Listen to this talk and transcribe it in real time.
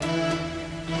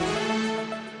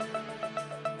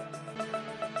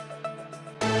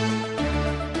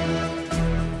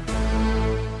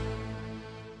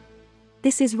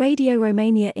This is Radio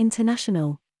Romania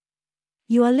International.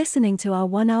 You are listening to our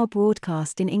one-hour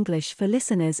broadcast in English for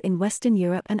listeners in Western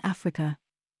Europe and Africa.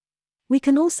 We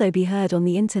can also be heard on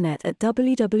the internet at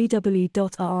www.rri.ro,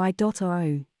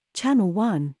 Channel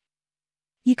 1.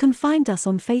 You can find us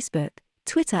on Facebook,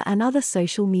 Twitter and other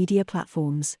social media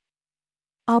platforms.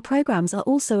 Our programs are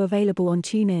also available on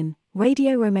TuneIn,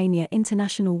 Radio Romania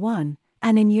International 1,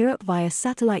 and in Europe via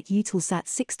satellite Eutelsat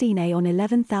 16A on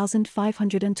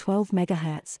 11,512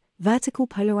 MHz, vertical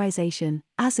polarization,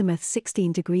 azimuth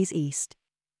 16 degrees east.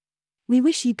 We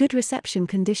wish you good reception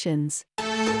conditions.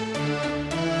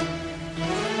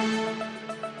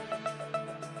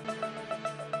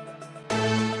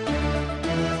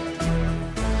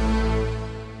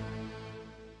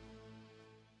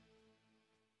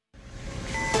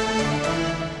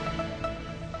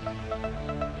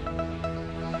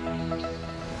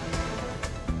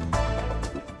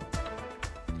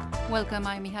 Welcome,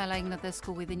 I'm Mihaela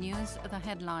Ignatescu with the news, the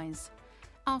headlines.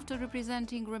 After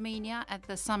representing Romania at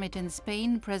the summit in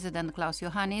Spain, President Klaus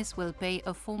Iohannis will pay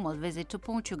a formal visit to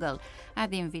Portugal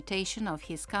at the invitation of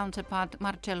his counterpart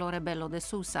Marcelo Rebelo de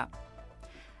Sousa.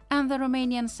 And the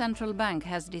Romanian Central Bank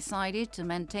has decided to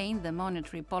maintain the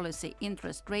monetary policy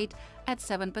interest rate at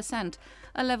 7%,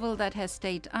 a level that has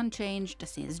stayed unchanged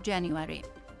since January.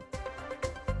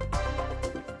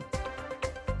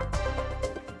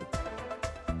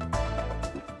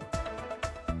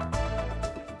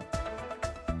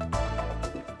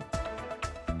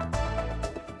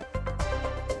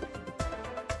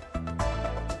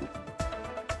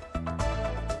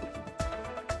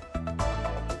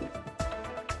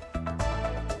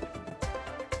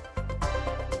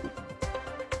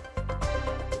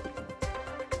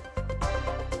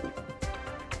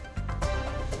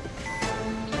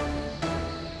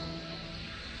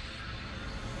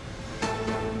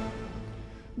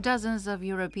 Dozens of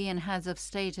European heads of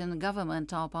state and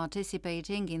government are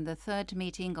participating in the third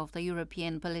meeting of the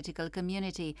European Political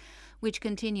Community, which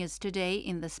continues today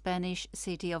in the Spanish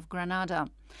city of Granada.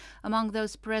 Among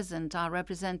those present are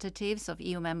representatives of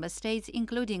EU member states,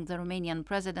 including the Romanian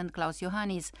President Klaus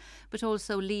Iohannis, but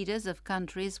also leaders of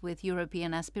countries with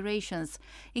European aspirations,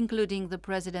 including the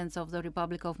presidents of the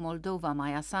Republic of Moldova,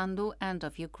 Maia Sandu, and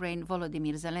of Ukraine,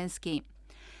 Volodymyr Zelensky.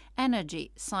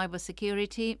 Energy,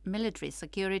 cybersecurity, military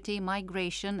security,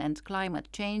 migration and climate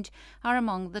change are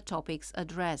among the topics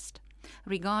addressed.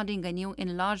 Regarding a new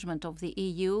enlargement of the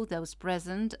EU, those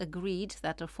present agreed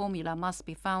that a formula must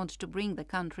be found to bring the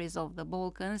countries of the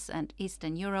Balkans and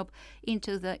Eastern Europe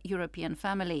into the European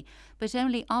family, but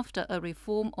only after a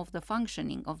reform of the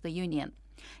functioning of the Union.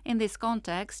 In this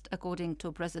context, according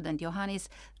to President Iohannis,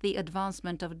 the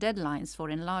advancement of deadlines for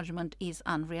enlargement is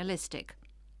unrealistic.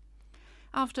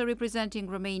 After representing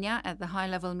Romania at the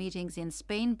high-level meetings in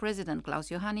Spain, President Klaus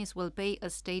Iohannis will pay a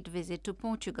state visit to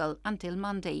Portugal until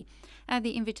Monday, at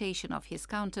the invitation of his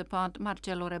counterpart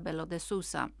Marcelo Rebelo de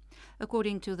Sousa.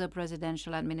 According to the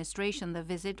presidential administration, the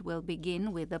visit will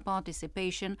begin with the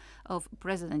participation of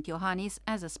President Iohannis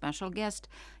as a special guest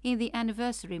in the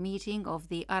anniversary meeting of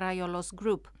the RRI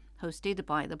group, hosted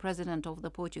by the President of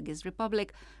the Portuguese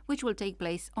Republic, which will take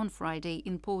place on Friday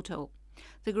in Porto.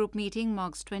 The group meeting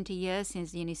marks 20 years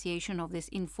since the initiation of this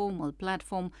informal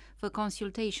platform for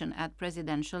consultation at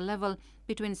presidential level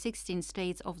between 16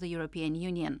 states of the European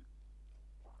Union.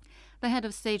 The head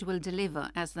of state will deliver,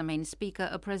 as the main speaker,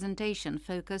 a presentation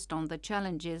focused on the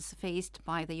challenges faced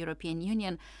by the European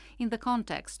Union in the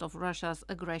context of Russia's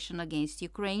aggression against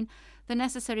Ukraine, the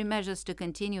necessary measures to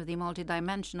continue the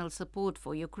multidimensional support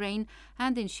for Ukraine,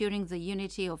 and ensuring the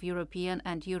unity of European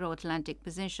and Euro-Atlantic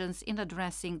positions in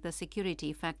addressing the security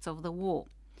effects of the war.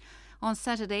 On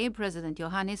Saturday, President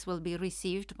Iohannis will be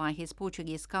received by his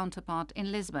Portuguese counterpart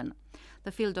in Lisbon.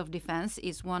 The field of defence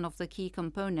is one of the key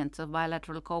components of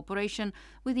bilateral cooperation,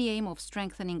 with the aim of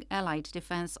strengthening allied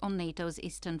defence on NATO's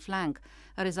eastern flank,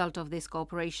 a result of this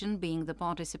cooperation being the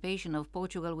participation of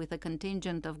Portugal with a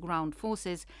contingent of ground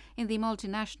forces in the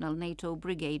multinational NATO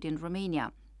brigade in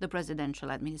Romania, the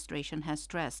presidential administration has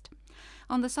stressed.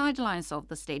 On the sidelines of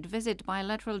the state visit,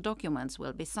 bilateral documents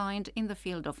will be signed in the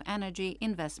field of energy,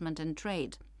 investment and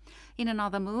trade. In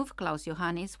another move, Klaus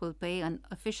Iohannis will pay an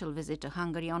official visit to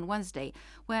Hungary on Wednesday,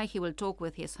 where he will talk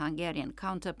with his Hungarian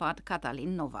counterpart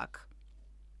Katalin Novak.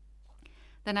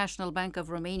 The National Bank of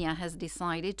Romania has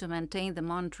decided to maintain the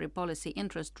monetary policy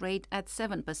interest rate at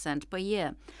 7% per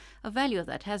year, a value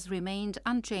that has remained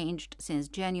unchanged since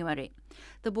January.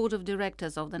 The Board of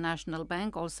Directors of the National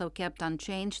Bank also kept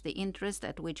unchanged the interest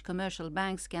at which commercial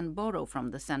banks can borrow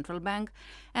from the central bank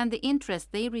and the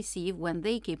interest they receive when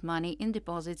they keep money in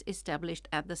deposits established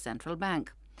at the central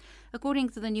bank. According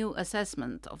to the new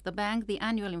assessment of the bank, the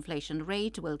annual inflation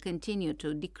rate will continue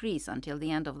to decrease until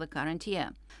the end of the current year.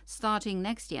 Starting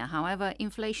next year, however,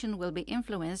 inflation will be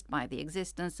influenced by the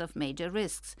existence of major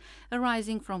risks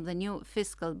arising from the new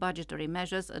fiscal budgetary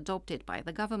measures adopted by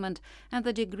the government and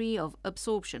the degree of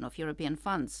absorption of European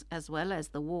funds, as well as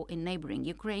the war in neighbouring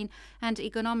Ukraine and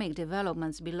economic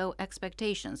developments below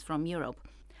expectations from Europe.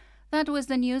 That was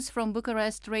the news from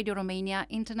Bucharest, Radio Romania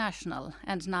International,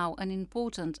 and now an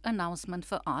important announcement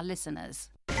for our listeners.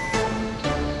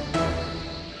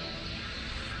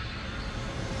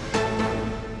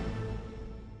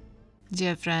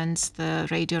 Dear friends, the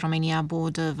Radio Romania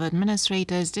Board of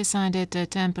Administrators decided to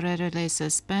temporarily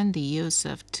suspend the use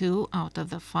of 2 out of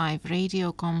the 5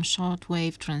 Radiocom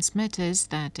shortwave transmitters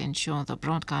that ensure the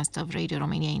broadcast of Radio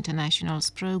Romania International's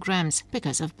programs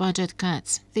because of budget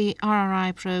cuts. The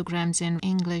RRI programs in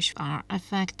English are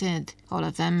affected. All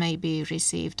of them may be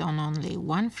received on only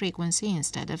 1 frequency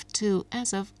instead of 2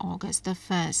 as of August the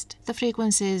 1st. The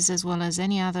frequencies, as well as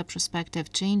any other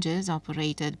prospective changes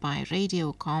operated by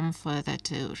Radiocom further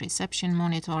to reception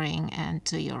monitoring and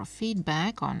to your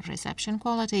feedback on reception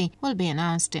quality, will be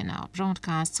announced in our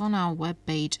broadcasts on our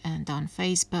webpage and on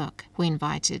Facebook. We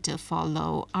invite you to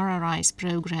follow RRI's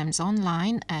programs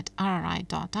online at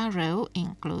rri.ro,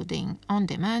 including on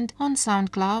demand, on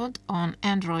SoundCloud, on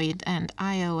Android and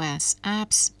iOS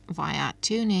apps, via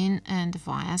TuneIn and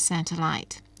via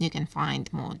satellite. You can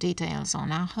find more details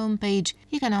on our homepage.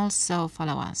 You can also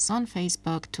follow us on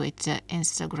Facebook, Twitter,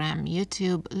 Instagram,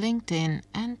 YouTube, LinkedIn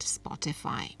and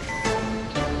Spotify.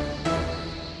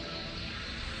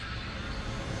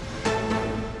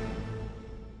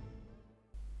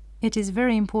 It is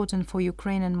very important for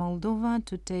Ukraine and Moldova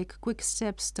to take quick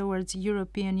steps towards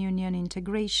European Union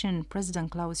integration,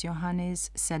 President Klaus Iohannis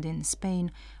said in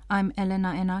Spain. I'm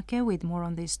Elena Enache with more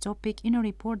on this topic in a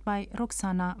report by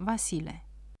Roxana Vasile.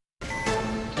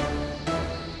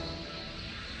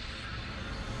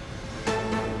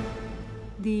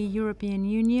 The European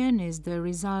Union is the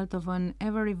result of an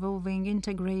ever-evolving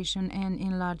integration and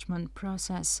enlargement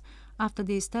process. After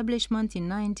the establishment in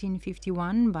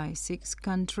 1951 by 6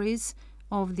 countries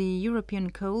of the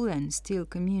European Coal and Steel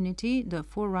Community, the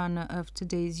forerunner of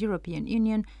today's European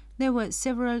Union, there were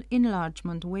several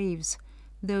enlargement waves.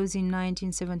 Those in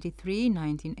 1973,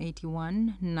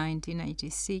 1981,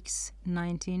 1986,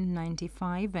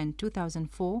 1995 and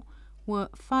 2004 were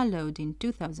followed in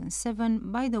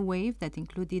 2007 by the wave that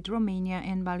included Romania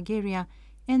and Bulgaria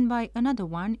and by another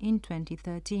one in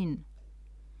 2013.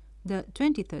 The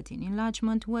 2013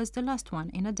 enlargement was the last one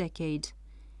in a decade.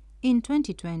 In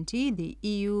 2020, the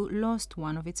EU lost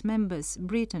one of its members,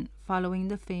 Britain, following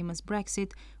the famous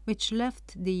Brexit, which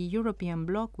left the European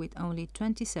bloc with only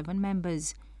 27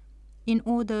 members. In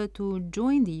order to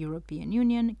join the European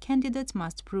Union, candidates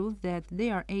must prove that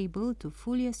they are able to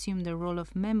fully assume the role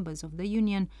of members of the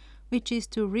Union, which is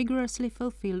to rigorously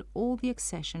fulfill all the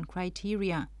accession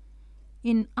criteria.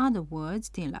 In other words,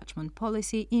 the enlargement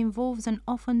policy involves an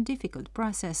often difficult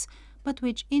process, but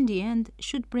which in the end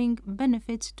should bring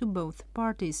benefits to both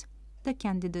parties, the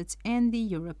candidates and the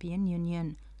European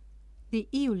Union. The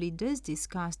EU leaders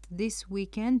discussed this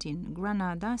weekend in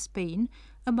Granada, Spain,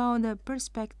 about the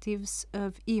perspectives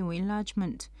of EU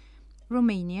enlargement.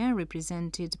 Romania,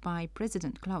 represented by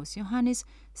President Klaus Iohannis,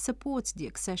 supports the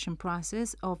accession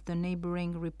process of the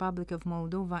neighboring Republic of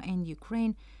Moldova and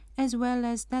Ukraine, as well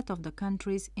as that of the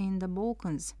countries in the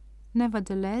Balkans.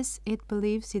 Nevertheless, it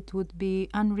believes it would be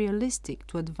unrealistic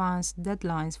to advance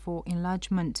deadlines for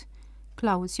enlargement.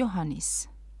 Klaus Iohannis.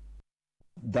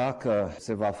 Dacă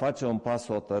se va face un pas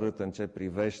hotărât în ce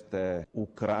privește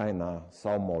Ucraina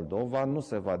sau Moldova, nu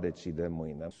se va decide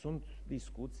mâine. Sunt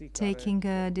discuții Taking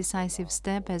a decisive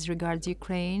step as regards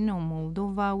Ukraine or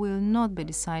Moldova will not be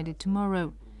decided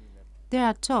tomorrow. There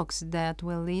are talks that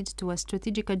will lead to a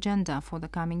strategic agenda for the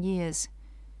coming years.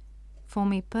 For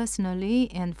me personally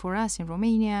and for us in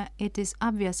Romania, it is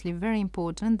obviously very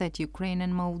important that Ukraine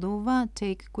and Moldova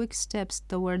take quick steps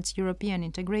towards European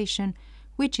integration,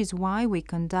 which is why we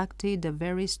conducted a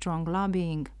very strong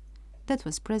lobbying. That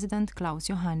was President Klaus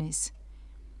Iohannis.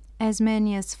 As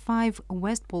many as 5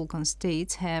 West Balkan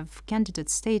states have candidate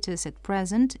status at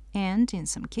present and, in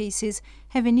some cases,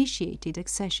 have initiated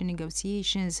accession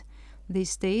negotiations.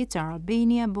 These states are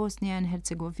Albania, Bosnia and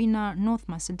Herzegovina, North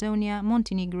Macedonia,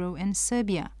 Montenegro and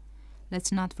Serbia.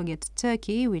 Let's not forget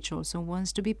Turkey, which also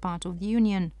wants to be part of the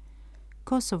Union.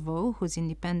 Kosovo, whose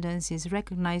independence is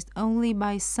recognized only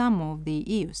by some of the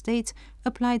EU states,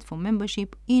 applied for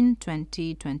membership in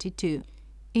 2022.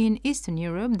 In Eastern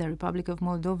Europe, the Republic of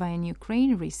Moldova and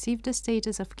Ukraine received the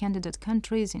status of candidate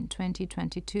countries in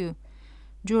 2022.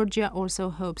 Georgia also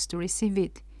hopes to receive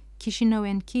it. Chișinău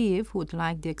and Kyiv would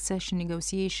like the accession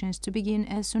negotiations to begin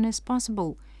as soon as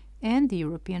possible, and the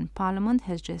European Parliament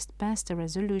has just passed a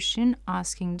resolution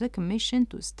asking the Commission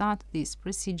to start these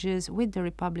procedures with the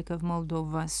Republic of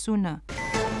Moldova sooner.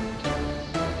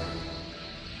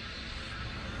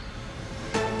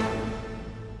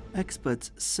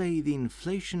 Experts say the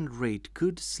inflation rate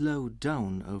could slow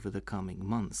down over the coming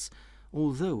months,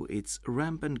 although its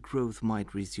rampant growth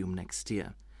might resume next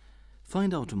year.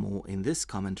 Find out more in this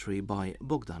commentary by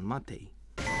Bogdan Matei.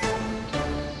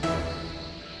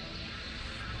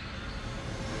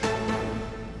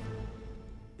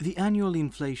 The annual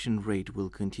inflation rate will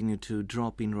continue to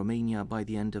drop in Romania by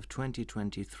the end of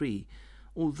 2023,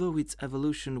 although its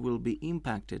evolution will be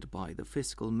impacted by the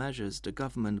fiscal measures the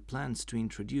government plans to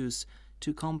introduce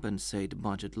to compensate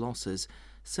budget losses,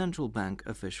 central bank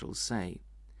officials say.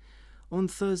 On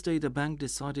Thursday, the bank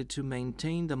decided to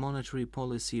maintain the monetary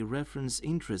policy reference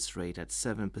interest rate at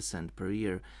 7% per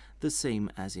year, the same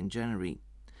as in January.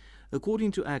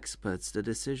 According to experts, the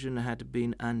decision had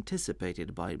been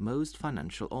anticipated by most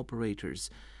financial operators,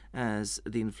 as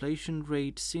the inflation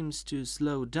rate seems to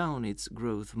slow down its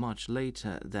growth much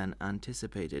later than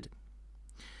anticipated.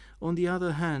 On the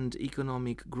other hand,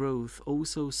 economic growth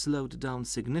also slowed down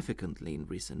significantly in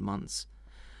recent months.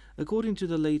 According to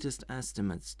the latest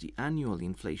estimates, the annual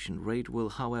inflation rate will,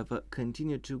 however,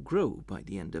 continue to grow by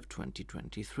the end of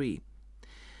 2023.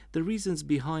 The reasons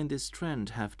behind this trend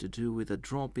have to do with a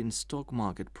drop in stock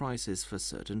market prices for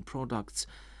certain products,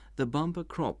 the bumper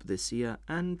crop this year,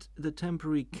 and the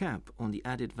temporary cap on the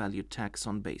added value tax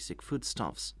on basic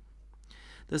foodstuffs.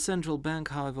 The central bank,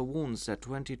 however, warns that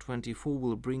 2024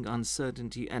 will bring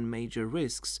uncertainty and major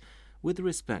risks with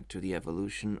respect to the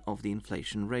evolution of the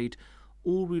inflation rate,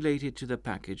 all related to the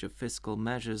package of fiscal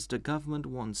measures the government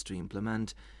wants to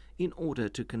implement in order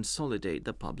to consolidate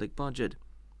the public budget.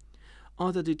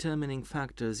 Other determining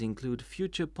factors include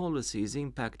future policies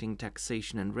impacting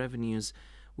taxation and revenues,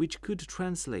 which could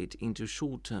translate into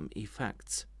short-term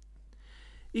effects.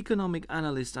 Economic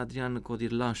analyst Adrian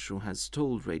Codirlașu has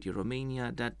told Radio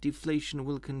Romania that deflation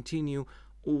will continue,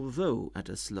 although at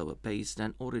a slower pace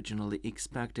than originally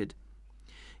expected.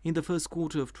 In the first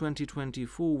quarter of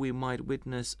 2024, we might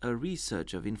witness a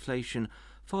resurge of inflation,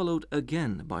 followed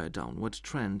again by a downward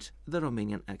trend, the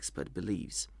Romanian expert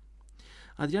believes.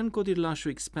 Adrian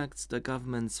Codirlașu expects the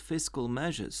government's fiscal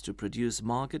measures to produce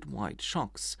market-wide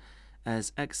shocks,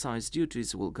 as excise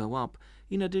duties will go up,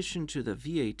 in addition to the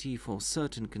VAT for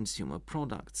certain consumer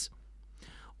products.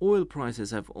 Oil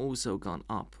prices have also gone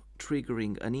up,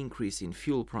 triggering an increase in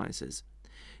fuel prices.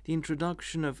 The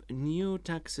introduction of new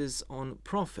taxes on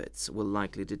profits will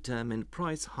likely determine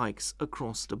price hikes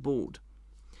across the board.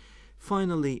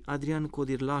 Finally, Adrian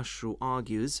Codirlașu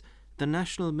argues the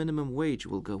national minimum wage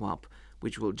will go up,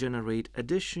 which will generate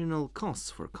additional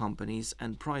costs for companies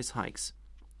and price hikes.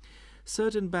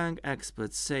 Certain bank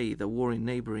experts say the war in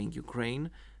neighboring Ukraine,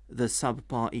 the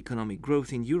subpar economic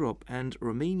growth in Europe, and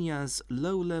Romania's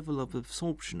low level of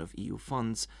absorption of EU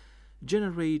funds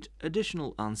generate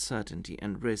additional uncertainty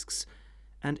and risks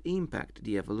and impact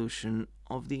the evolution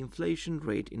of the inflation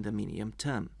rate in the medium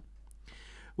term.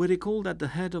 We recall that the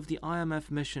head of the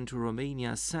IMF mission to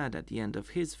Romania said at the end of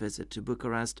his visit to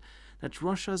Bucharest that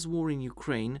Russia's war in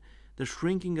Ukraine, the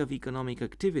shrinking of economic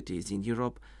activities in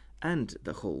Europe and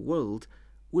the whole world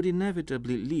would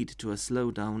inevitably lead to a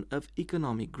slowdown of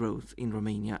economic growth in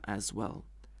Romania as well.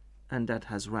 And that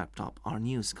has wrapped up our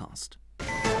newscast.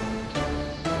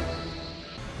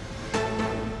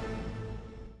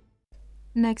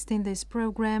 Next in this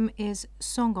program is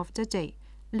Song of the Day.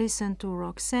 Listen to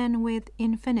Roxanne with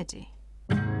Infinity.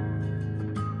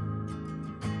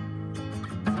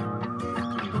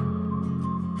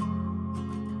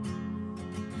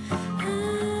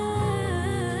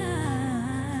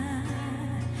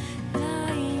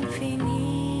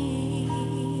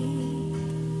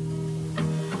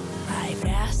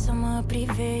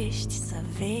 Privești să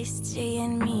vezi ce e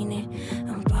în mine.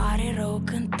 Îmi pare rău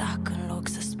când tac în loc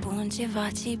să spun ceva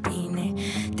ce bine.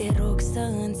 Te rog să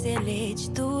înțelegi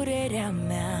durerea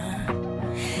mea,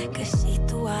 că și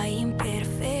tu ai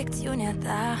imperfecțiunea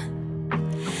ta.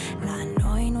 La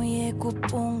noi nu e cu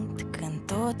punct când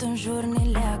tot în jur ne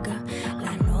leagă.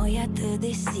 La noi atât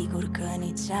de sigur că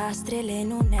nici astrele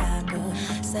nu neagă.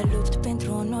 Să lupt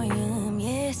pentru noi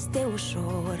îmi este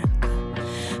ușor,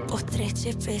 pot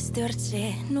trece peste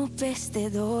orice, nu peste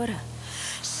dor.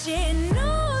 Și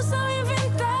nu s-au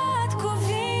inventat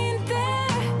cuvinte,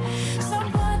 sau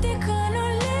poate că nu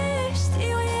le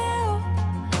știu eu,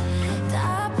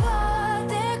 dar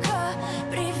poate că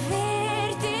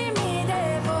priviri timide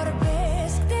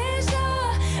vorbesc deja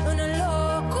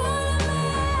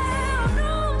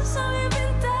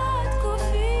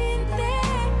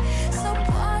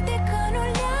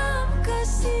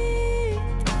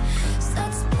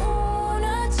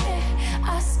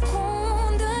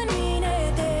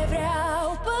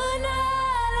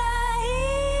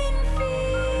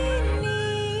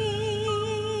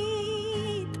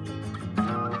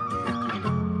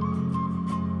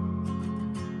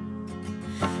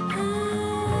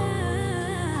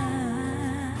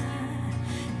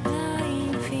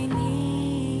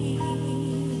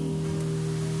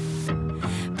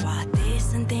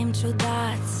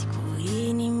ciudați cu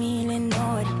inimile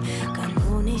nori, că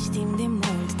nu ne știm de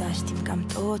mult, dar știm cam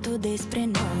totul despre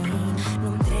noi.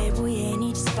 Nu-mi trebuie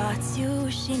nici spațiu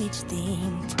și nici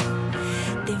timp.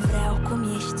 Te vreau cum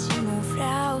ești și nu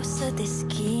vreau să te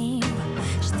schimb.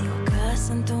 Știu că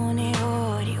sunt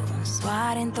uneori un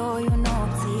soare în toiul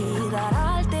nopții, dar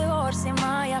alteori se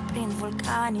mai aprind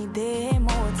vulcanii de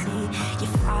emoții. E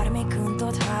farme când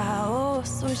tot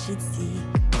haosul și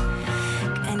zic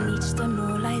că nici tu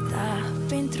nu l-ai dat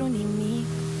pentru nimic.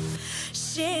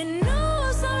 Și nu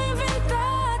s-au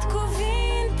inventat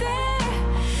cuvinte,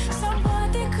 sau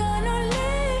poate că nu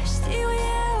le știu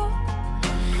eu,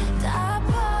 dar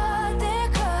poate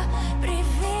că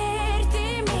priviri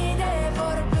timide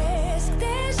vorbesc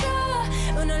deja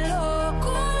în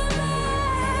locul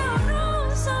meu. Nu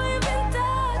s-au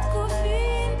inventat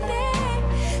cuvinte,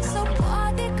 sau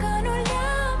poate că nu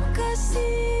le-am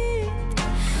găsit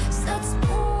să-ți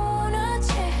spună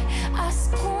ce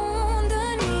ascund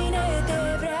în mine. Te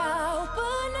vreau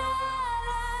până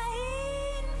la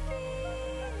infinit.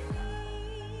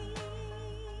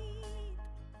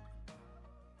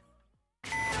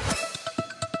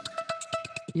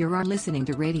 You are listening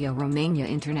to Radio Romania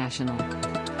International.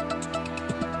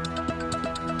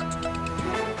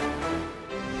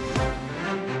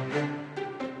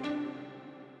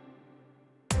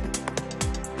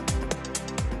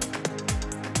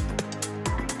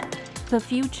 The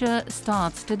future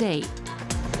starts today.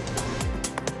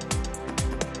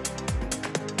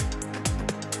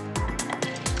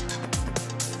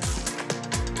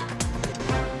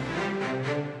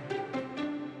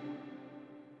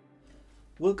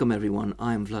 Welcome everyone,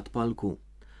 I am Vlad Palcu.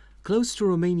 Close to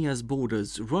Romania's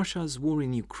borders, Russia's war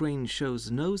in Ukraine shows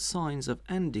no signs of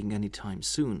ending anytime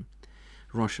soon.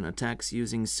 Russian attacks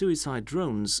using suicide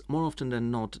drones, more often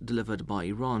than not delivered by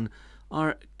Iran,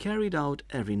 are carried out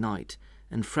every night,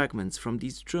 and fragments from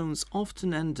these drones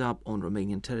often end up on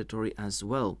Romanian territory as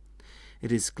well.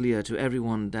 It is clear to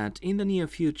everyone that in the near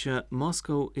future,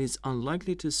 Moscow is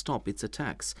unlikely to stop its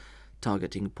attacks,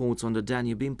 targeting ports on the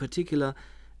Danube in particular,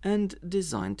 and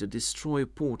designed to destroy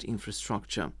port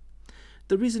infrastructure.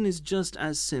 The reason is just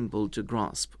as simple to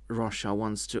grasp. Russia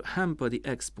wants to hamper the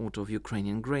export of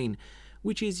Ukrainian grain,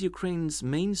 which is Ukraine's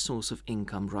main source of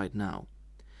income right now.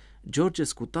 George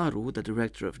Scutaru, the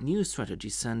director of New Strategy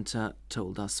Center,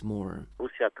 told us more.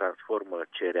 Rusia transformă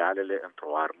cerealele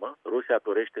într-o armă. Rusia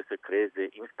dorește să creeze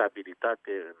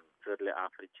instabilitate în țările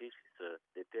Africii și să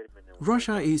determine...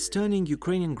 Russia is turning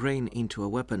Ukrainian grain into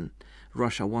a weapon.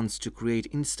 Russia wants to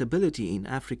create instability in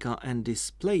Africa and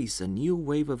displace a new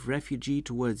wave of refugee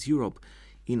towards Europe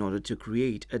in order to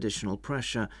create additional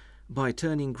pressure by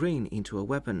turning grain into a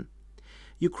weapon.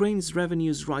 Ukraine's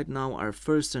revenues right now are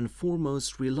first and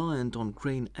foremost reliant on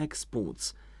grain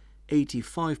exports.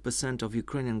 85% of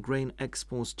Ukrainian grain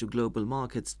exports to global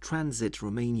markets transit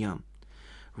Romania.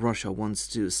 Russia wants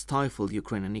to stifle the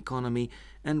Ukrainian economy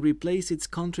and replace its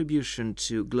contribution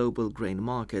to global grain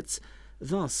markets,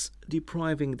 thus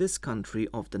depriving this country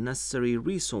of the necessary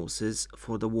resources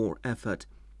for the war effort.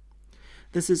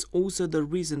 This is also the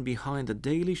reason behind the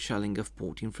daily shelling of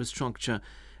port infrastructure,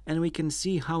 and we can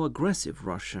see how aggressive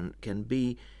Russia can be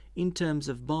in terms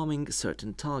of bombing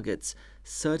certain targets,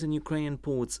 certain Ukrainian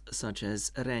ports such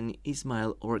as Ren,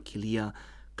 Ismail or Chilia,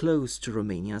 close to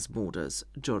Romania's borders.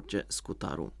 George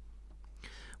Scutaru.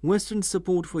 Western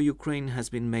support for Ukraine has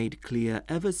been made clear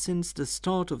ever since the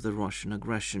start of the Russian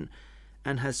aggression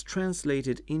and has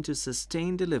translated into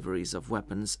sustained deliveries of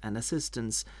weapons and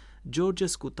assistance, George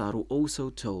Scutaru also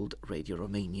told Radio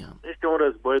Romania. Este un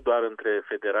război doar între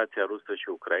Federația Rusă și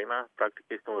Ucraina. Practic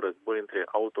este un război între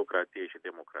autocrație și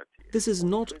democrație. This is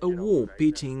not a war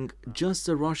pitting just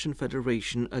the Russian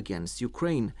Federation against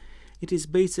Ukraine. It is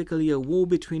basically a war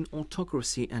between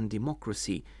autocracy and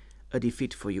democracy. A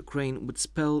defeat for Ukraine would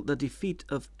spell the defeat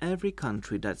of every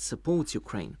country that supports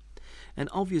Ukraine. And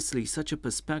obviously such a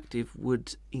perspective would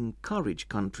encourage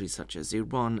countries such as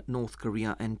Iran, North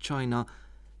Korea and China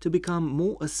to become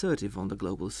more assertive on the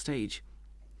global stage.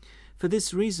 For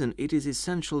this reason, it is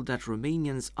essential that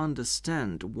Romanians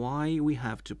understand why we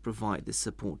have to provide this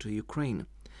support to Ukraine.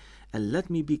 And let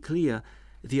me be clear,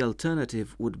 the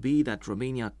alternative would be that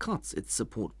Romania cuts its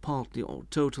support partly or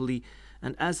totally,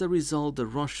 and as a result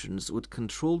the Russians would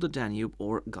control the Danube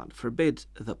or, God forbid,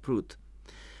 the Prut.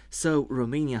 So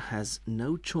Romania has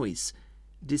no choice.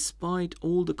 Despite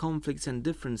all the conflicts and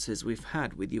differences we've had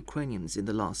with Ukrainians in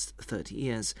the last 30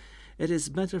 years, it is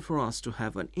better for us to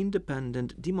have an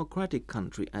independent, democratic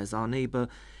country as our neighbor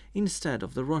instead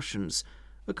of the Russians,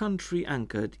 a country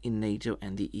anchored in NATO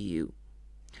and the EU.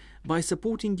 By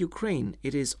supporting Ukraine,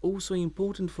 it is also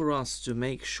important for us to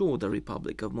make sure the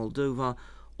Republic of Moldova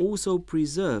also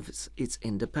preserves its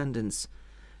independence.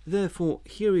 Therefore,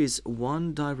 here is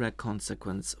one direct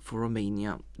consequence for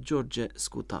Romania, George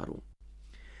Scutaru.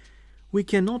 We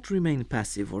cannot remain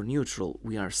passive or neutral.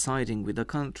 We are siding with a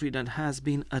country that has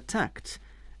been attacked,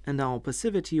 and our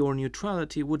passivity or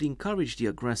neutrality would encourage the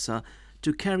aggressor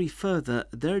to carry further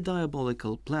their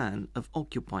diabolical plan of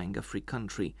occupying a free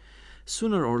country.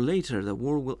 Sooner or later the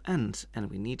war will end,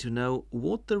 and we need to know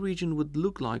what the region would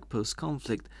look like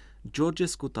post-conflict, George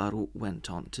Scutaru went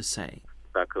on to say.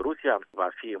 Dacă Rusia va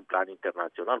fi în plan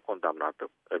internațional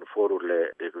condamnată în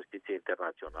forurile de justiție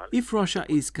internaționale. If Russia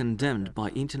is condemned by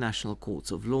international courts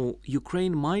of law,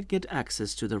 Ukraine might get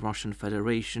access to the Russian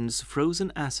Federation's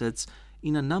frozen assets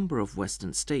in a number of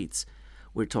Western states.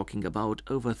 We're talking about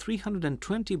over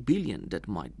 320 billion that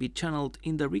might be channeled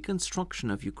in the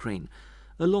reconstruction of Ukraine,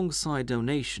 alongside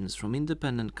donations from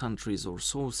independent countries or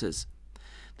sources.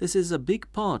 This is a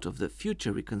big part of the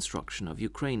future reconstruction of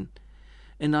Ukraine.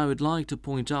 And I would like to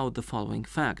point out the following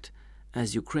fact.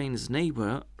 As Ukraine's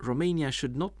neighbor, Romania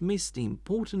should not miss the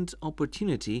important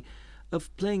opportunity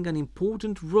of playing an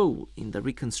important role in the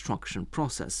reconstruction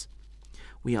process.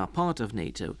 We are part of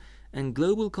NATO, and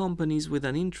global companies with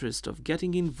an interest of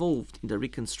getting involved in the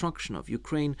reconstruction of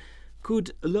Ukraine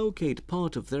could locate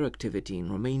part of their activity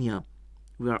in Romania.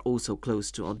 We are also close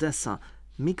to Odessa,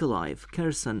 Mykolaiv,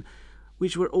 Kherson,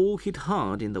 which were all hit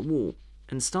hard in the war,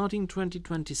 and starting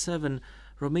 2027,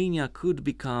 Romania could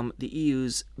become the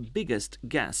EU's biggest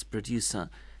gas producer,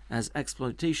 as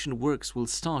exploitation works will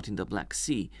start in the Black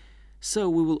Sea, so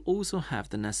we will also have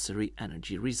the necessary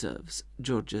energy reserves,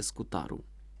 George Scutaru.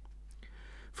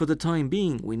 For the time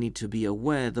being, we need to be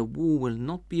aware the war will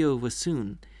not be over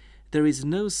soon. There is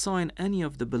no sign any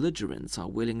of the belligerents are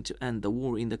willing to end the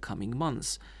war in the coming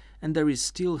months, and there is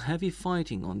still heavy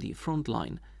fighting on the front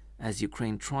line, as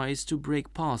Ukraine tries to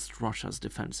break past Russia's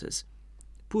defenses.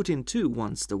 Putin too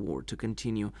wants the war to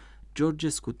continue, George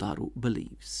Scutaru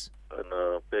believes. În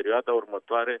perioada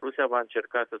următoare, Rusia va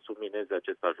încerca să submineze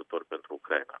acest ajutor pentru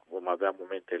Ucraina. Vom avea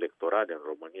momente electorale în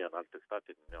România, în alte state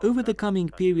din Uniunea Over the coming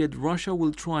period, Russia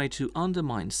will try to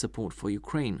undermine support for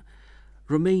Ukraine.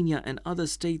 Romania and other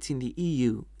states in the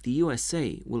EU, the USA,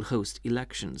 will host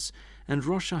elections, and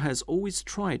Russia has always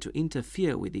tried to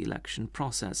interfere with the election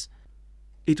process.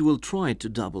 It will try to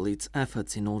double its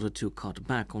efforts in order to cut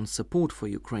back on support for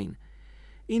Ukraine.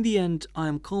 In the end, I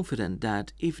am confident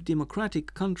that if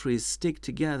democratic countries stick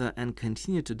together and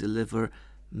continue to deliver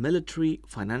military,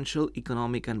 financial,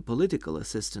 economic and political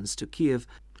assistance to Kiev,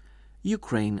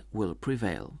 Ukraine will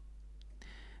prevail.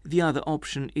 The other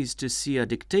option is to see a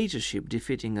dictatorship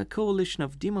defeating a coalition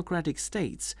of democratic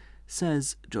states,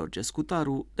 says George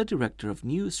Scutaru, the director of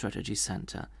New Strategy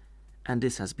Center. And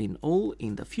this has been all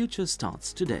in The Future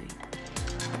Starts Today.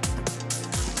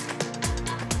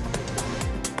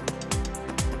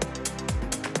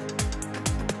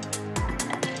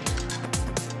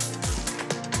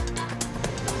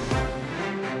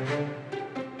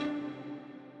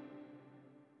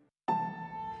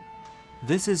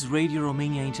 This is Radio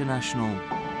Romania International.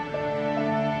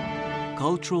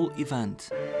 Cultural event.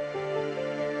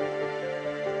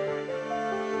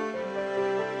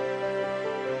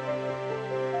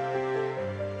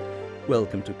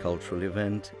 Welcome to Cultural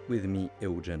Event with me,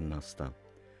 Eugen Nasta.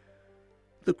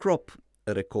 The Crop,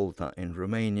 a recolta in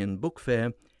Romanian book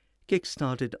fair,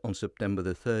 kick-started on September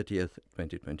the 30th,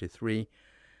 2023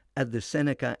 at the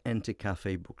Seneca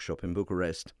Anticafe bookshop in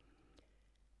Bucharest.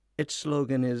 Its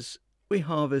slogan is, "We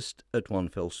harvest at one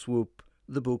fell swoop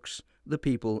the books, the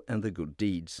people and the good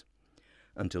deeds."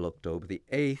 Until October the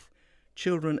 8th,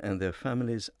 children and their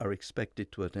families are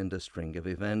expected to attend a string of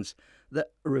events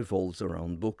that revolves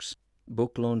around books,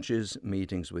 book launches,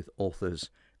 meetings with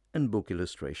authors, and book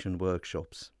illustration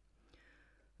workshops.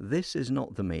 This is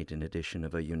not the maiden edition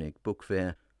of a unique book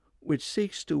fair, which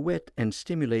seeks to whet and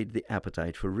stimulate the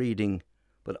appetite for reading,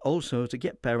 but also to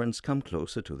get parents come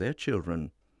closer to their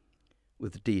children.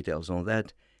 With details on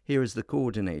that, here is the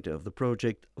coordinator of the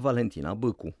project, Valentina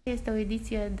Bâcu. Este o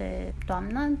ediție de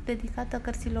toamnă dedicată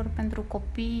cărților pentru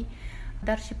copii,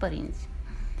 dar și părinți.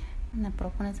 Ne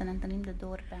propune să ne întâlnim de 2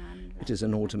 ori pe an. It is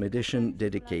an autumn edition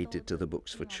dedicated to the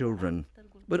books for children,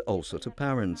 but also to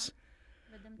parents.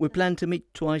 We plan to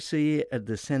meet twice a year at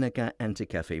the Seneca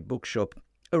Anticafe bookshop,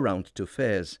 around 2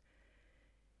 fairs.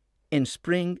 In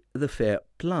spring, the fair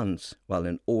plants, while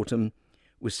in autumn,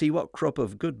 we see what crop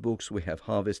of good books we have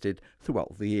harvested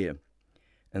throughout the year.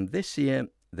 And this year,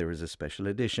 there is a special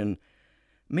edition,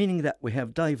 meaning that we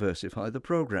have diversified the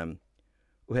program.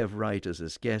 We have writers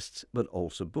as guests, but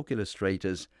also book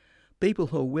illustrators, People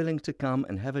who are willing to come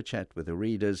and have a chat with the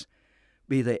readers,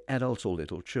 be they adults or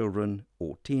little children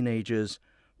or teenagers,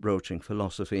 broaching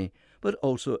philosophy, but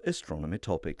also astronomy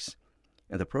topics.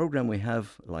 And the program we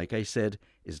have, like I said,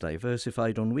 is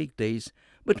diversified on weekdays,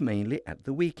 but mainly at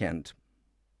the weekend.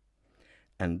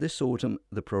 And this autumn,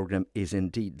 the program is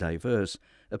indeed diverse,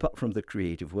 apart from the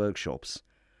creative workshops.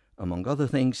 Among other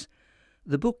things,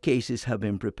 the bookcases have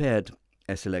been prepared,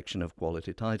 a selection of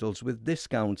quality titles with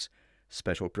discounts,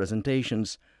 special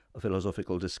presentations, a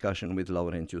philosophical discussion with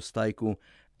Laurentius Staicu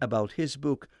about his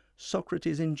book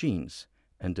Socrates in Genes,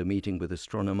 and a meeting with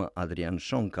astronomer Adrian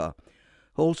Șonca,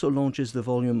 who also launches the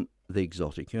volume The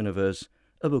Exotic Universe,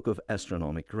 a book of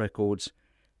astronomic records,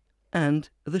 and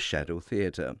The Shadow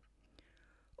Theatre.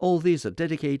 All these are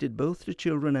dedicated both to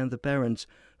children and the parents,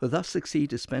 who thus succeed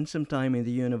to spend some time in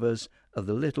the universe of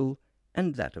the little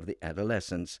and that of the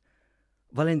adolescents.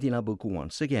 Valentina Bucu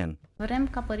once again. Vrem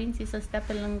ca părinții să stea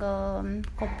pe lângă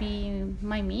copii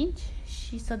mai mici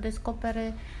și să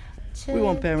descopere ce We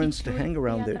want parents to titluri hang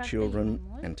around îi their atrag children pe ei mai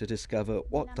mult. and to discover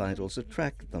what titles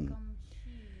attract them.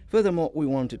 Furthermore, we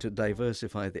wanted to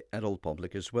diversify the adult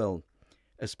public as well.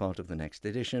 As part of the next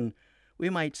edition, we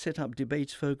might set up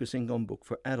debates focusing on books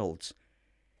for adults.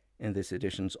 In this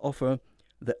edition's offer,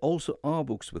 there also are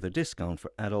books with a discount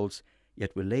for adults,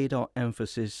 yet we laid our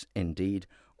emphasis, indeed,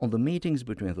 on the meetings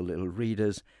between the little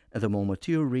readers and the more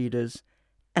mature readers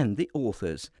and the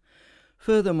authors.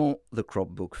 Furthermore, the Crop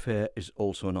Book Fair is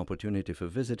also an opportunity for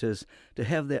visitors to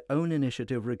have their own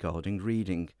initiative regarding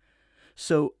reading.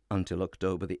 So, until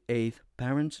October the 8th,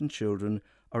 parents and children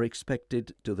are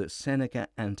expected to the Seneca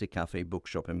Anti-Cafe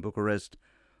bookshop in Bucharest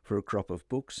for a crop of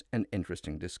books and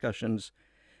interesting discussions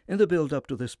in the build-up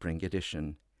to the spring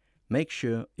edition. Make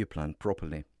sure you plan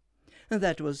properly. And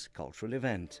that was Cultural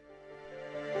Event.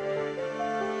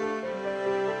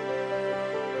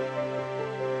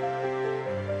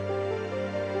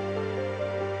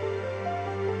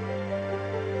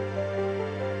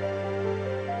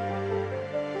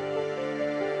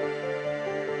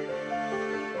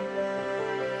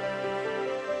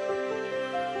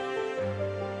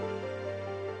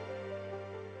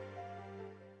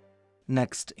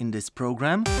 Next in this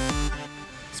program,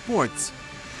 sports.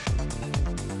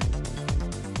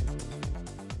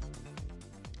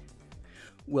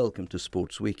 Welcome to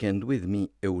Sports Weekend with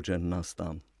me, Eugen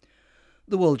Nasta.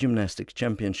 The World Gymnastics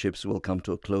Championships will come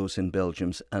to a close in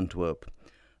Belgium's Antwerp.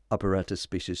 Apparatus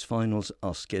species finals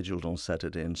are scheduled on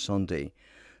Saturday and Sunday.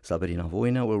 Sabrina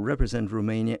Voina will represent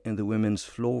Romania in the women's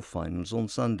floor finals on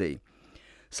Sunday.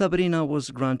 Sabrina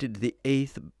was granted the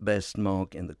 8th best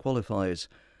mark in the qualifiers.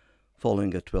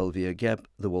 Following a 12-year gap,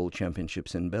 the World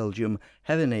Championships in Belgium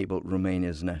have enabled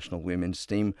Romania's national women's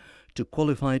team to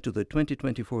qualify to the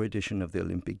 2024 edition of the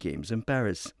Olympic Games in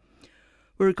Paris.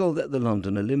 We recall that the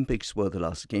London Olympics were the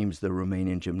last games the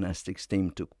Romanian gymnastics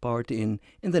team took part in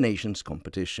the nation's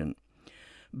competition.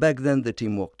 Back then, the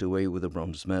team walked away with the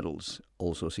bronze medals.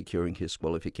 Also securing his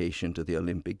qualification to the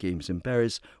Olympic Games in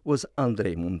Paris was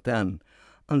Andrei Muntean.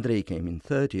 Andrei came in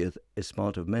 30th as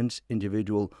part of men's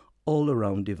individual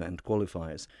all-around event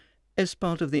qualifiers. As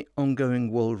part of the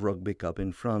ongoing World Rugby Cup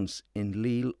in France in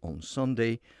Lille on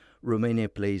Sunday, Romania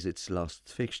plays its last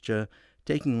fixture,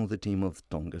 taking on the team of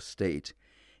Tonga State.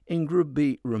 In Group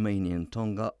B, Romania and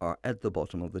Tonga are at the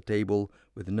bottom of the table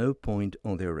with no point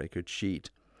on their record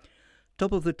sheet.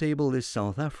 Top of the table is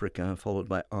South Africa, followed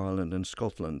by Ireland and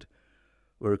Scotland.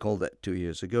 We recall that 2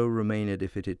 years ago, Romania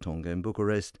defeated Tonga in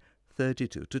Bucharest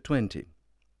 32-20.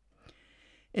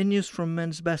 In news from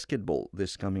men's basketball,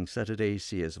 this coming Saturday,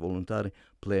 CS Voluntari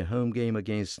play a home game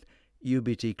against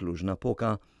UBT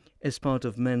Cluj-Napoca as part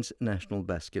of Men's National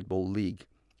Basketball League.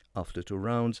 After 2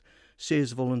 rounds,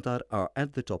 CS Voluntari are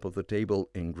at the top of the table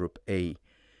in Group A.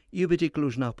 UBT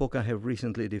Cluj-Napoca have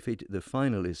recently defeated the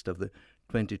finalist of the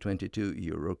 2022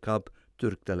 Euro Cup,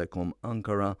 Turk Telekom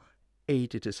Ankara,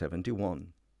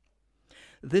 80-71.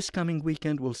 This coming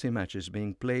weekend will see matches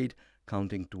being played,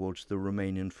 counting towards the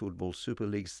Romanian Football Super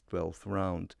League's 12th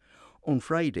round. On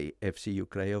Friday, FCU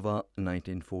Craiova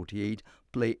 1948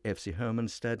 play FC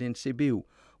Hermannstad in Sibiu,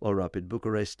 while Rapid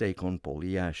Bucharest take on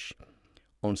Poliaș.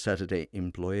 On Saturday,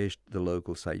 in Ploiești, the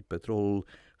local side Petrolul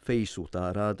face Suta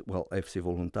Arad, while FC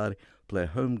Voluntari play a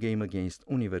home game against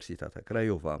Universitatea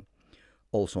Craiova.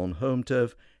 Also on home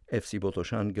turf, FC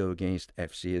Botoșani go against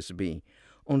FCSB.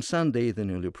 On Sunday, the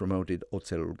newly promoted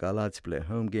Oțelul Galați play a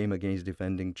home game against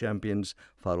defending champions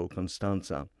Farul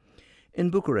Constanța. In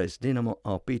Bucharest, Dinamo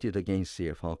are pitted against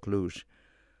CFR Cluj.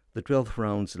 The 12th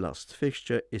round's last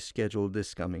fixture is scheduled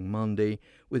this coming Monday,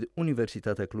 with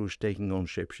Universitatea Cluj taking on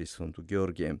Șepși Sfântu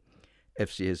Gheorghe.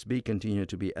 FCSB continue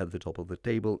to be at the top of the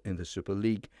table in the Super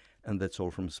League And that's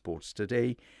all from Sports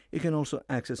Today. You can also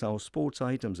access our sports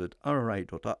items at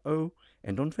rri.ro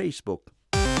and on Facebook.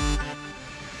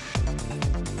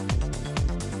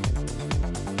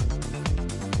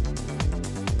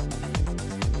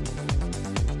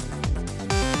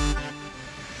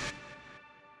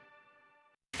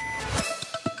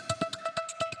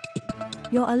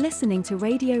 You are listening to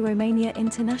Radio Romania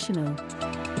International.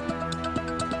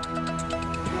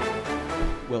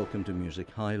 Welcome to Music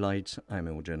Highlights. I'm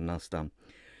Eugen Nasta.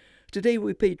 Today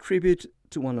we pay tribute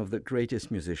to one of the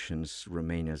greatest musicians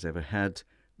Romania's ever had,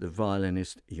 the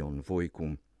violinist Ion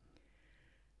Voicu.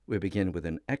 We begin with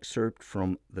an excerpt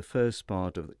from the first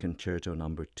part of the Concerto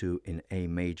No. 2 in A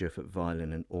major for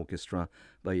violin and orchestra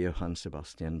by Johann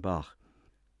Sebastian Bach.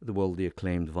 The worldly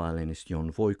acclaimed violinist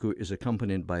Ion Voicu is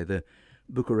accompanied by the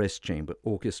Bucharest Chamber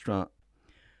Orchestra,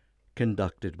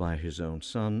 conducted by his own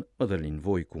son, Mădălin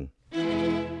Voicu.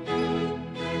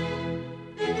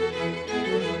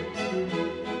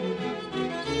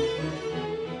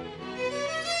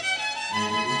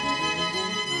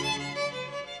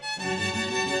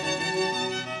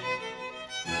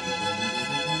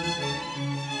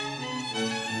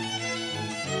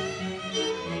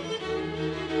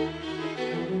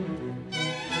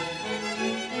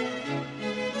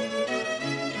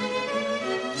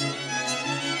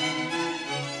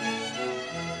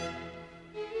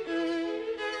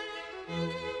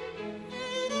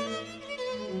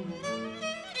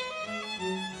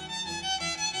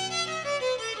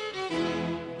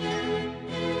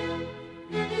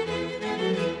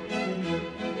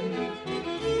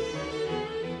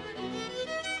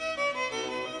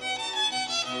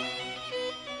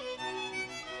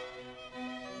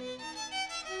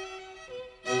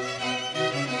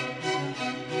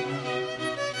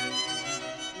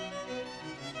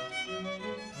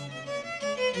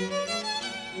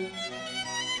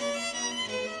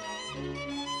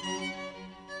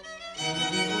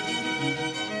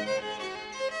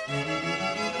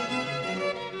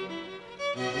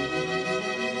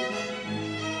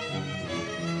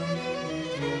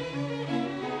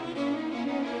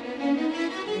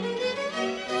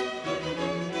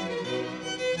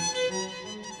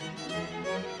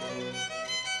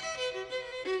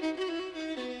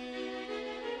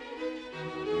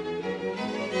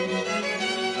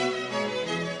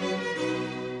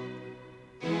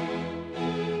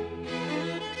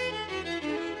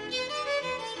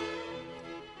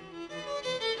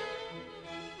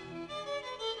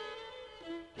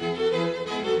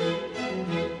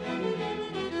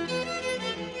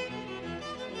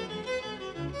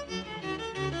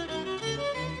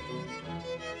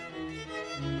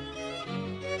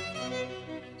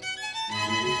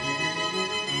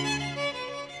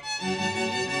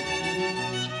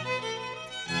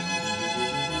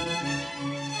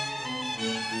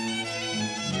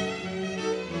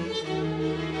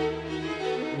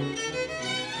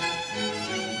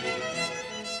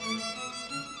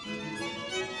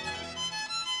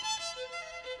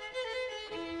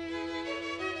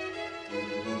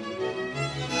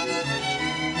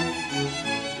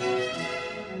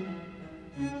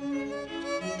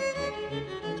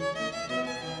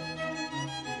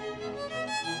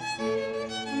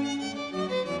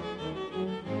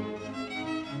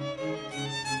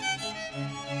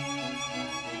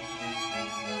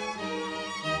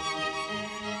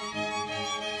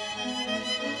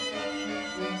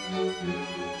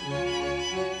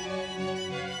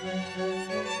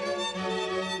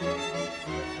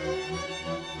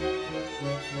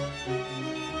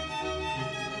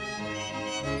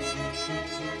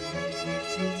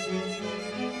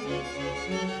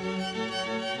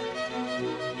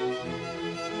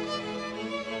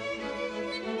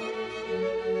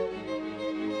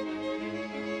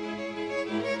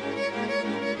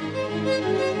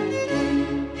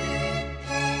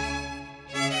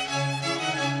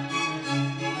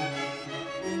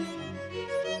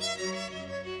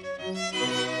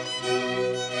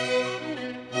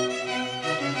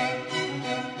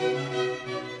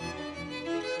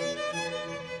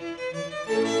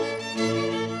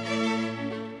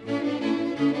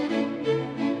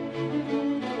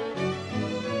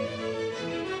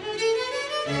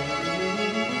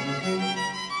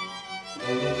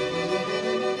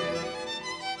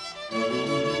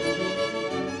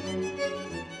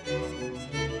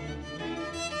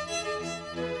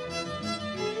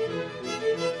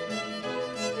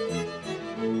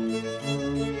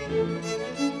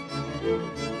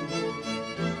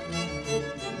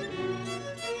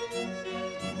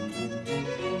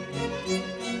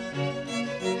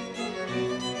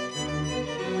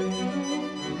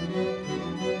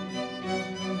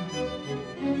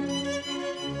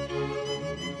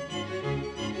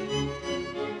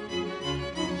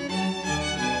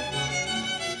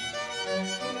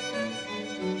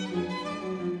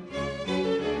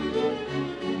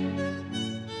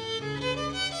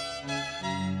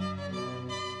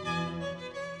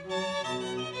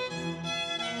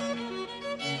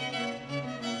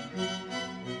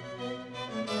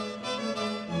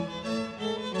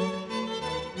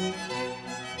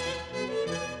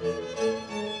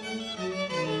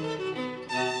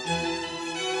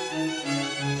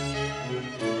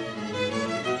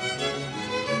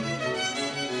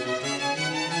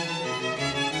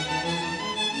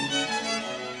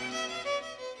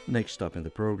 Next up in the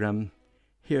program,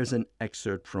 here's an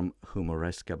excerpt from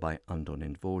Humoreska by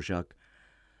Antonin Dvořák,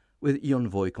 with Jon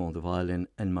Vojko on the violin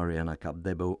and Mariana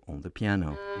Capdebo on the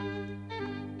piano.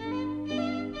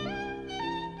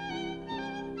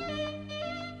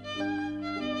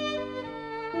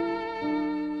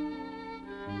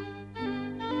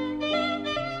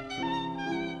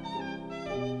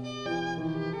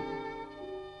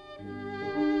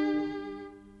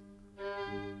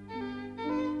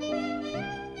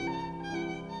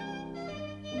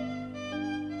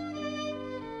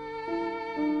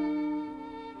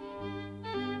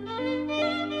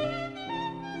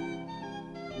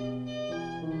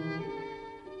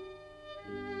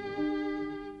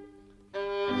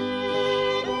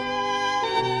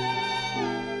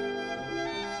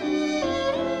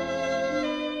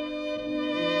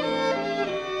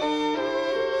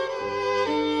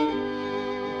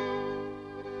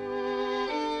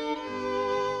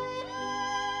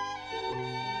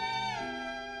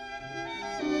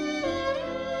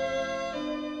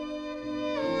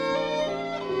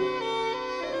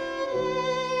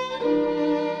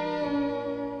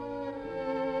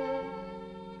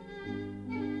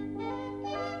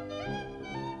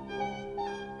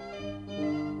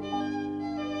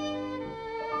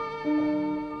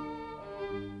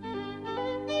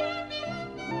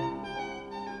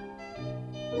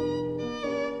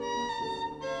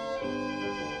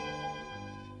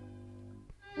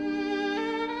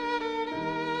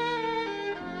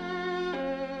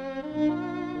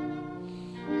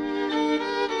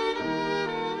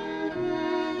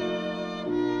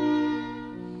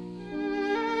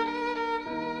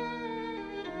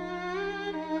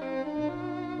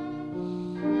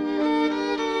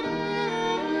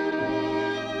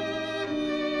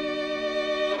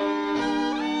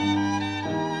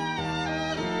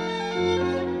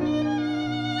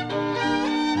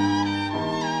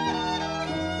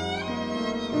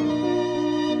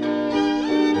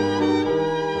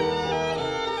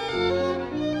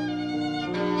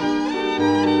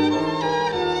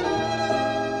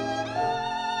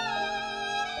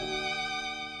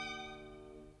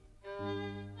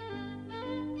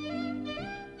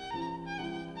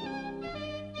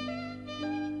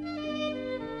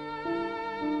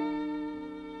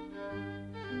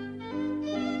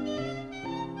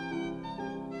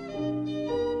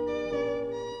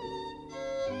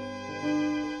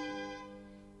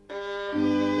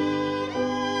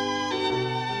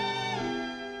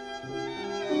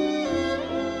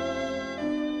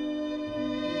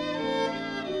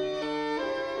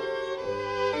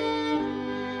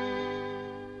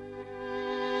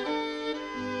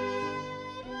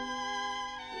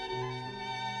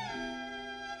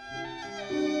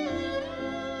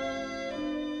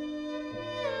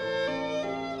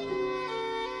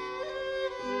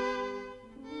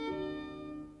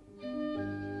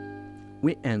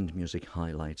 We end Music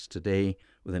Highlights today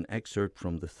with an excerpt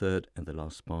from the third and the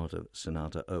last part of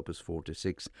Sonata Opus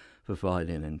 46 for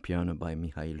violin and piano by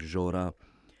Mihail Zsora,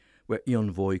 where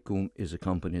Jon Vojko is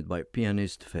accompanied by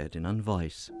pianist Ferdinand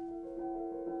Weiss.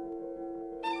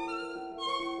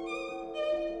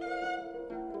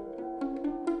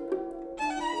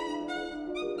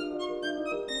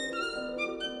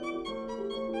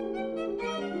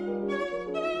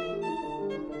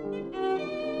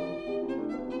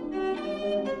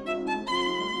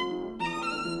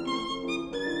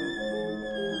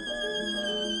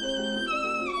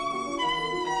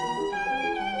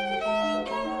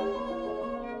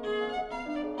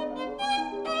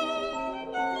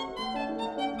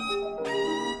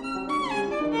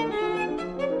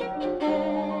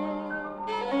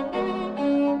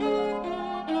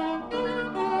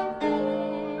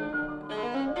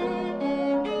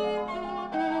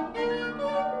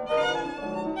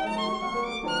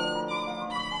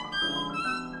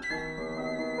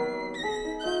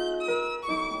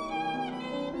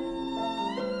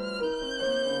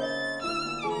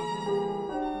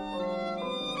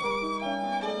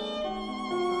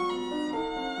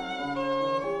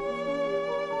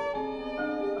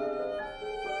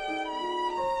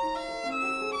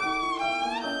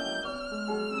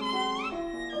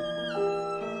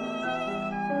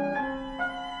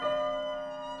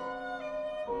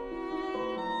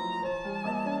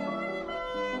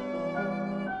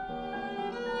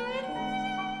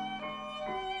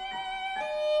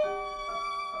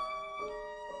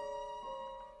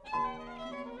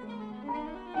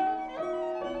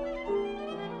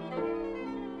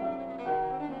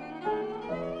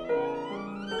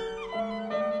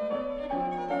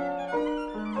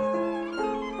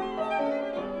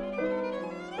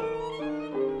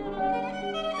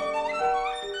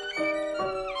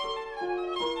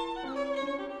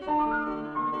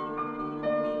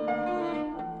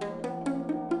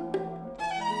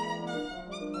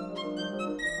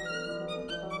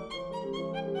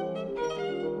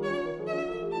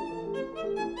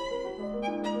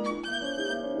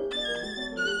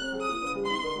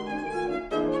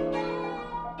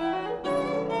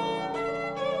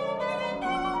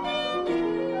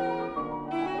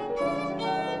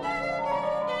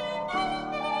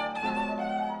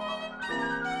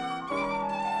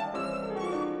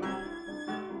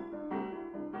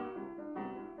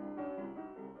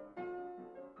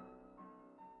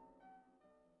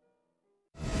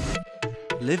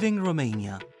 Living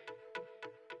Romania.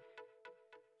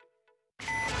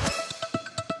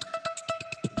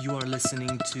 You are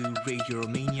listening to Radio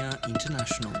Romania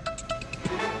International.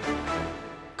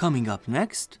 Coming up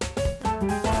next,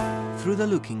 Through the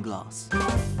Looking Glass.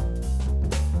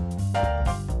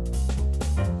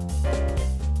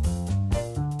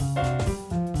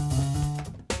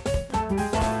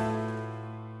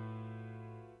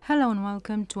 Hello and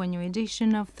welcome to a new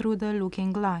edition of Through the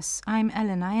Looking Glass. I'm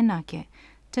Elena Enache.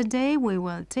 Today we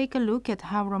will take a look at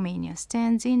how Romania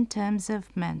stands in terms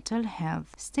of mental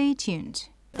health. Stay tuned.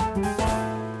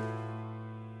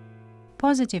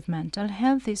 Positive mental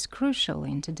health is crucial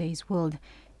in today's world,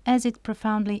 as it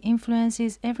profoundly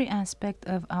influences every aspect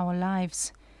of our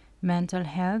lives. Mental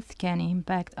health can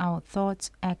impact our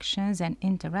thoughts, actions, and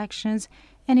interactions,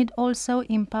 and it also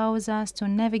empowers us to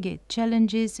navigate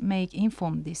challenges, make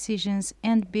informed decisions,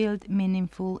 and build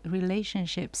meaningful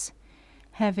relationships.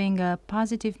 Having a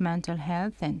positive mental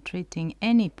health and treating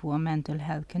any poor mental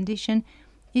health condition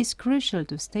is crucial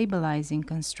to stabilizing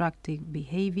constructive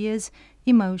behaviors,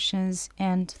 emotions,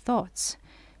 and thoughts.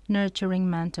 Nurturing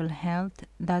mental health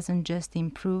doesn't just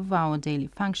improve our daily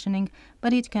functioning,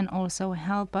 but it can also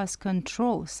help us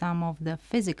control some of the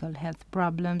physical health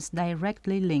problems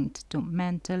directly linked to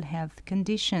mental health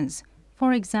conditions.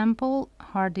 For example,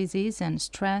 heart disease and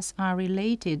stress are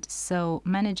related, so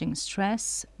managing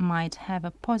stress might have a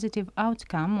positive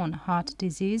outcome on heart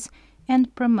disease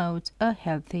and promote a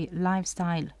healthy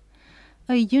lifestyle.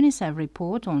 A UNICEF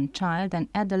report on child and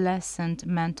adolescent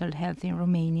mental health in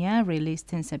Romania,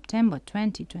 released in September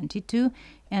 2022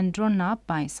 and drawn up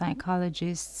by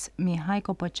psychologists Mihai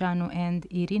Copăceanu and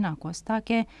Irina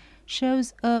Costache,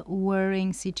 shows a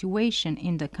worrying situation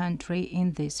in the country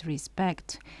in this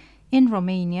respect. In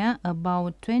Romania,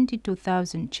 about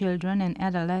 22,000 children and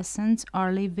adolescents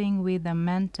are living with a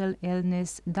mental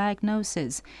illness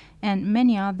diagnosis, and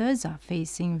many others are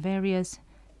facing various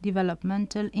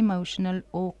developmental, emotional,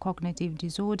 or cognitive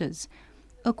disorders.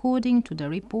 According to the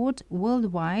report,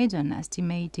 worldwide, an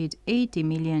estimated 80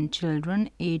 million children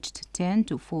aged 10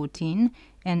 to 14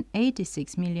 and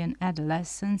 86 million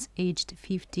adolescents aged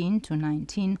 15 to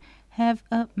 19 have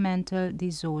a mental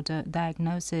disorder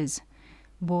diagnosis.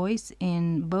 Boys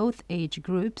in both age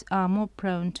groups are more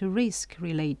prone to risk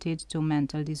related to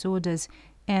mental disorders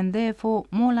and therefore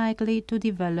more likely to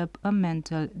develop a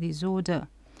mental disorder.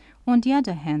 On the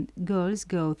other hand, girls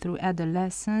go through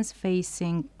adolescence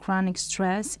facing chronic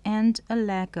stress and a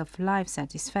lack of life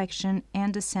satisfaction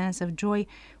and a sense of joy,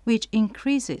 which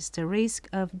increases the risk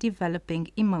of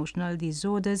developing emotional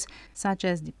disorders such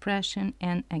as depression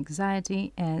and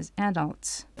anxiety as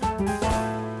adults.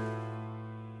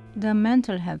 The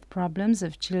mental health problems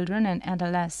of children and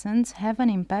adolescents have an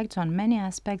impact on many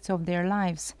aspects of their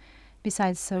lives.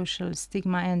 Besides social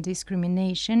stigma and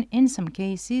discrimination, in some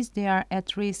cases they are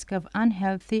at risk of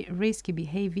unhealthy, risky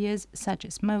behaviors such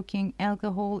as smoking,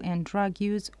 alcohol and drug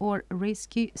use, or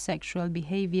risky sexual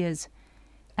behaviors.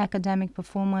 Academic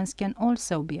performance can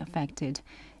also be affected.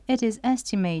 It is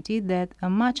estimated that a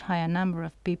much higher number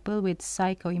of people with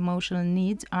psycho-emotional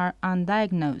needs are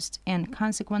undiagnosed and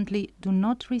consequently do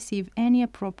not receive any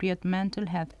appropriate mental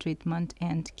health treatment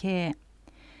and care.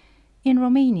 In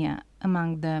Romania,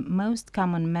 among the most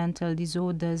common mental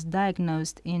disorders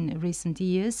diagnosed in recent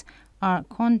years are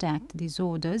conduct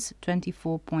disorders,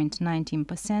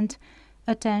 24.19%,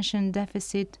 attention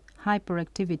deficit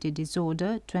hyperactivity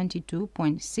disorder,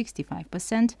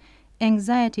 22.65%,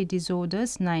 anxiety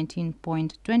disorders,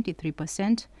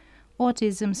 19.23%,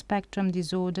 autism spectrum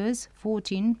disorders,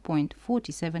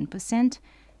 14.47%,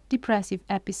 depressive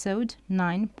episode,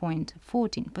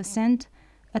 9.14%,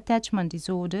 attachment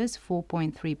disorders,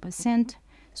 4.3%,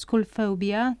 school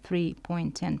phobia,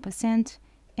 3.10%,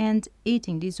 and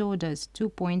eating disorders,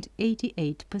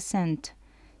 2.88%.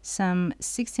 Some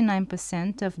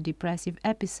 69% of depressive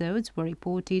episodes were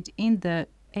reported in the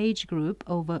age group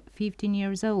over 15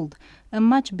 years old, a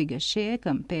much bigger share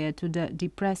compared to the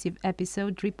depressive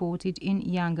episode reported in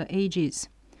younger ages.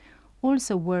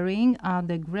 Also worrying are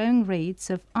the growing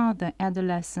rates of other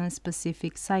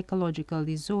adolescent-specific psychological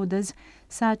disorders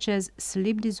such as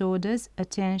sleep disorders,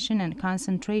 attention and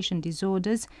concentration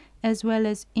disorders, as well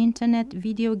as internet,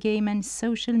 video game and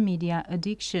social media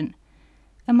addiction.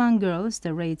 Among girls,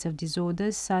 the rates of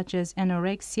disorders such as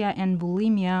anorexia and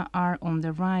bulimia are on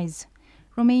the rise.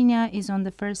 Romania is on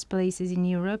the first places in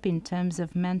Europe in terms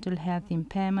of mental health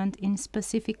impairment in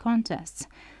specific contexts.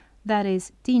 That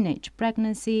is, teenage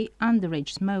pregnancy,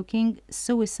 underage smoking,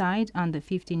 suicide under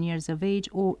 15 years of age,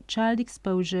 or child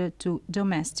exposure to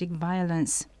domestic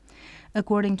violence.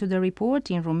 According to the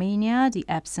report, in Romania, the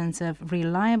absence of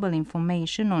reliable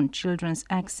information on children's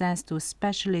access to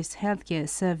specialist healthcare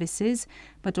services,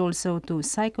 but also to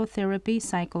psychotherapy,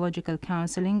 psychological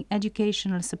counseling,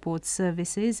 educational support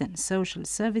services, and social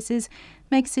services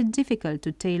makes it difficult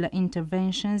to tailor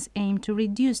interventions aimed to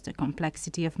reduce the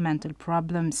complexity of mental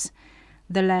problems.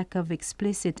 The lack of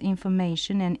explicit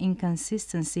information and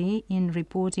inconsistency in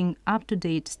reporting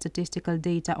up-to-date statistical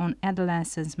data on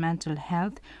adolescents' mental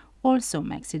health also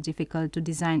makes it difficult to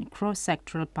design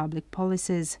cross-sectoral public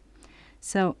policies.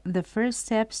 So, the first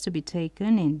steps to be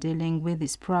taken in dealing with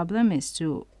this problem is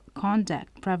to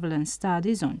conduct prevalence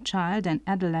studies on child and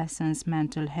adolescents'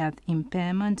 mental health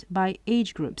impairment by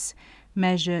age groups,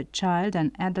 measure child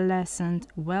and adolescent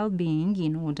well-being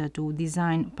in order to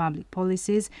design public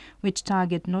policies which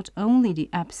target not only the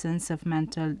absence of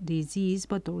mental disease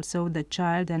but also the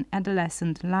child and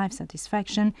adolescent life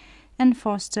satisfaction, and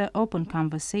foster open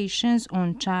conversations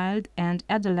on child and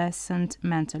adolescent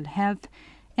mental health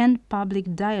and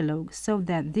public dialogue so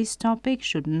that this topic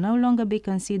should no longer be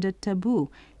considered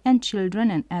taboo and children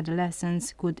and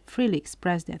adolescents could freely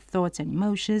express their thoughts and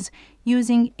emotions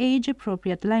using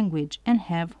age-appropriate language and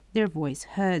have their voice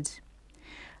heard.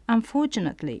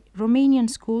 Unfortunately, Romanian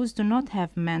schools do not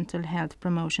have mental health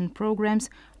promotion programs,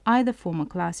 either formal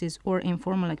classes or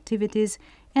informal activities,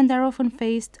 and are often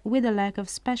faced with a lack of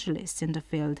specialists in the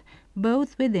field,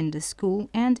 both within the school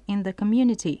and in the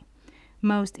community.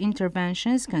 Most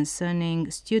interventions concerning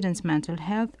students' mental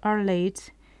health are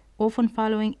late, often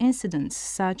following incidents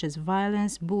such as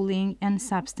violence, bullying, and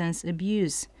substance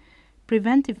abuse.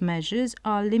 Preventive measures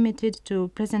are limited to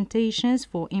presentations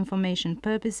for information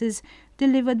purposes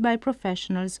delivered by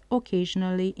professionals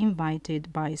occasionally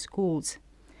invited by schools.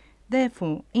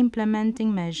 Therefore,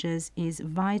 implementing measures is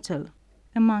vital.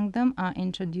 Among them are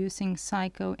introducing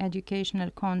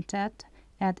psycho-educational content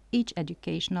at each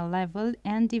educational level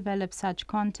and develop such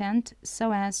content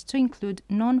so as to include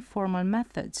non-formal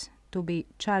methods to be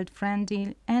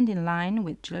child-friendly and in line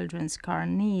with children's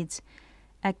current needs,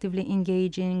 actively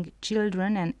engaging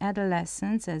children and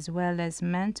adolescents as well as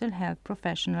mental health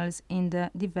professionals in the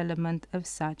development of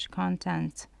such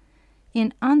content.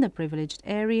 In underprivileged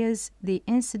areas, the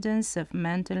incidence of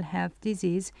mental health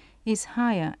disease is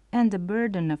higher and the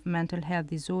burden of mental health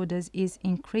disorders is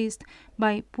increased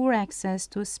by poor access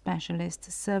to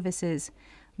specialist services.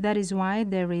 That is why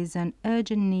there is an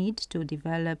urgent need to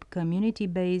develop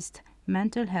community-based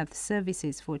mental health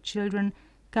services for children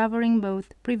covering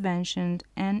both prevention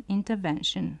and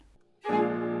intervention.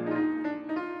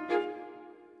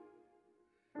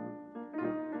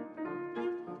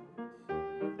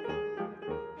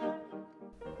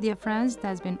 Dear friends,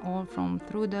 that's been all from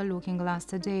Through the Looking Glass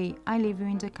today. I leave you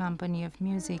in the company of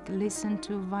music. Listen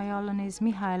to violinist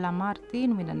Mihaela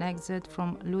Martin with an excerpt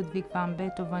from Ludwig van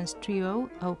Beethoven's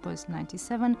Trio, Opus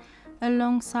 97,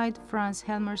 alongside Franz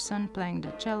Helmerson playing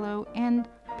the cello and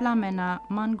Plamena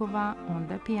Mangova on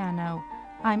the piano.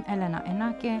 I'm Elena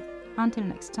Enake. Until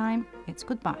next time, it's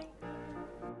goodbye.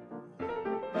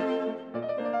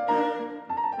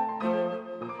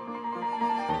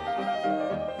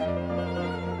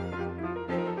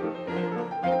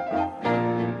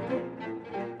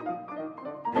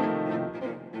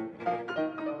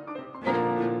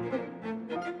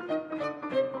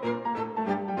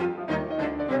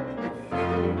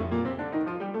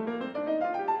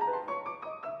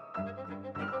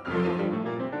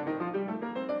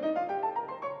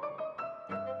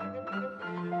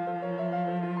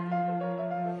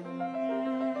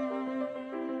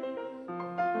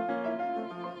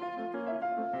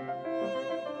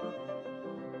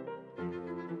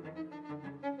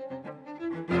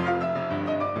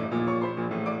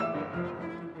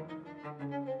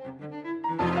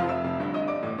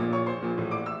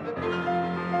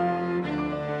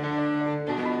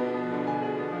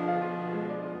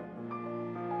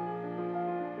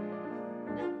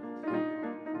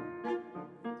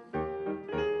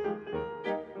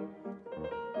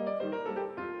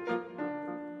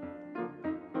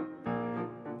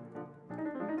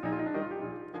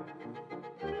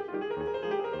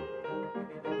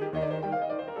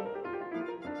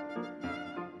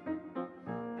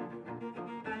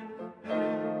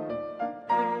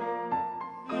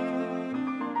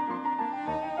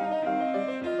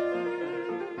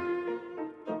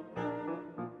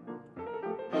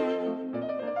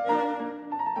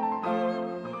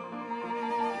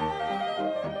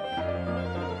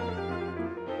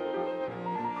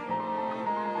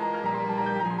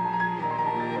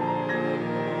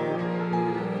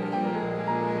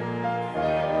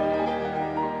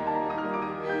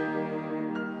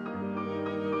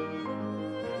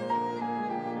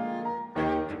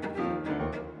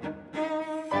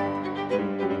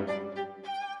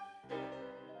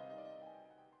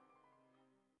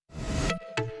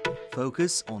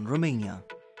 Focus on Romania.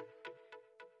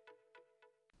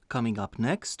 Coming up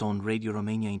next on Radio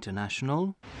Romania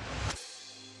International,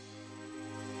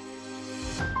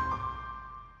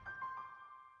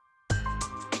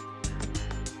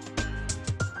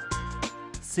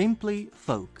 Simply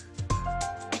Folk.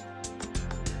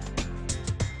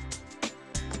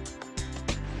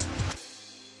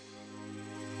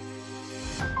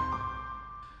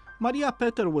 Maria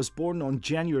Peter was born on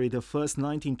January 1,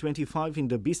 1925 in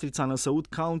the Bistrița Năsăud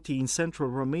County in central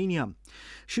Romania.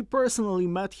 She personally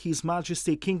met His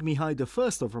Majesty King Mihai I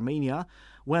of Romania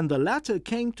when the latter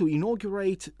came to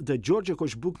inaugurate the George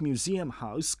Coșbuc Museum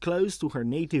House close to her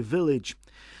native village.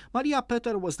 Maria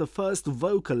Peter was the first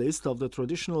vocalist of the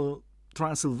traditional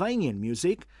Transylvanian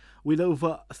music with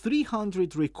over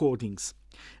 300 recordings.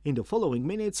 In the following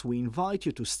minutes, we invite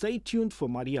you to stay tuned for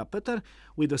Maria Peter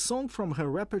with a song from her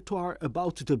repertoire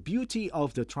about the beauty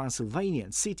of the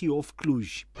Transylvanian city of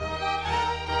Cluj.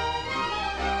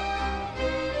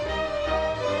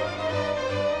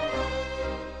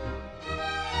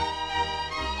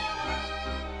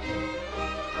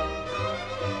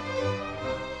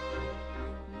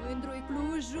 Mândru-i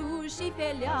Clujul și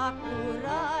feleacul,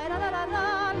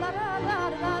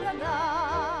 ra-ra-ra-ra-ra-ra-ra-ra-ra-ra.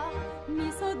 Mi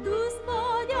s-o dus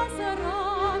podea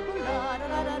săracul,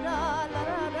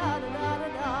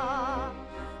 ra-ra-ra-ra-ra-ra-ra-ra-ra.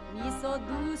 Mi s-o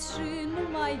dus și nu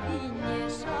mai vine,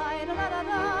 șai,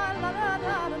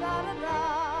 ra-ra-ra-ra-ra-ra-ra-ra.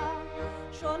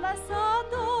 Și-o lăsat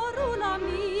dorul la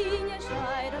mine,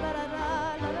 șai,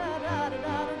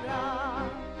 ra-ra-ra-ra-ra-ra-ra-ra.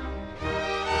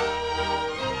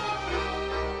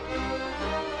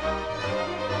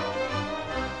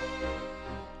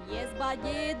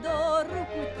 Baghe dorul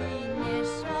cu tine,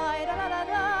 șai,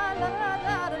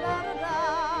 ra-ra-ra-ra-ra-ra-ra-ra-ra.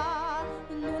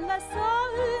 Nu lăsa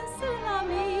însă la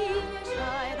mine,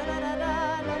 șai,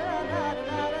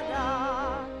 ra-ra-ra-ra-ra-ra-ra-ra.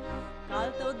 Că-al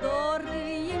tău dor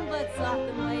îi învățat,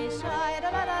 măi, șai,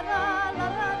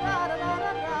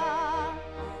 ra-ra-ra-ra-ra-ra-ra-ra.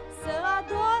 Să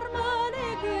adormă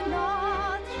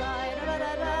legânat, șai,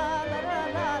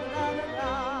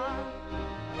 ra-ra-ra-ra-ra-ra-ra-ra.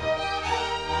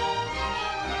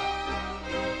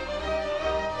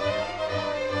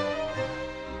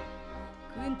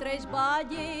 Treci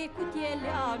baghe cu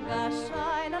teleaga, așa,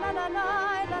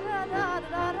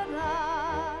 la-la-la-la-la-la-la-la-la-la.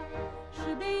 Și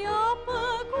de apă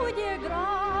cu de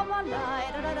grama,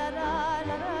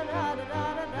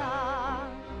 la-la-la-la-la-la-la-la-la.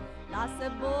 Lasă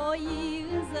boii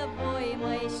în zăvoi,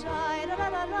 măi, șai,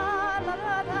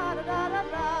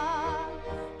 la-la-la-la-la-la-la-la-la.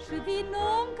 Și vino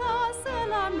în casă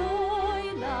la noi,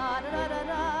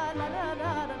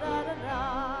 la-la-la-la-la-la-la-la-la.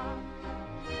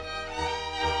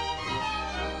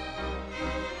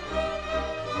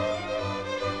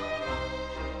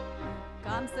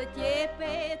 Să te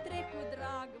petrec cu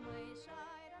drag, măi,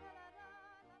 șai.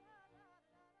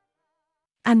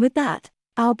 And with that,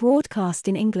 our broadcast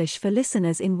in English for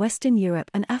listeners in Western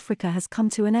Europe and Africa has come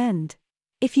to an end.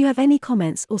 If you have any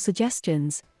comments or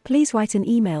suggestions, please write an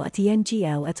email at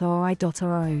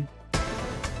engl@rri.ro.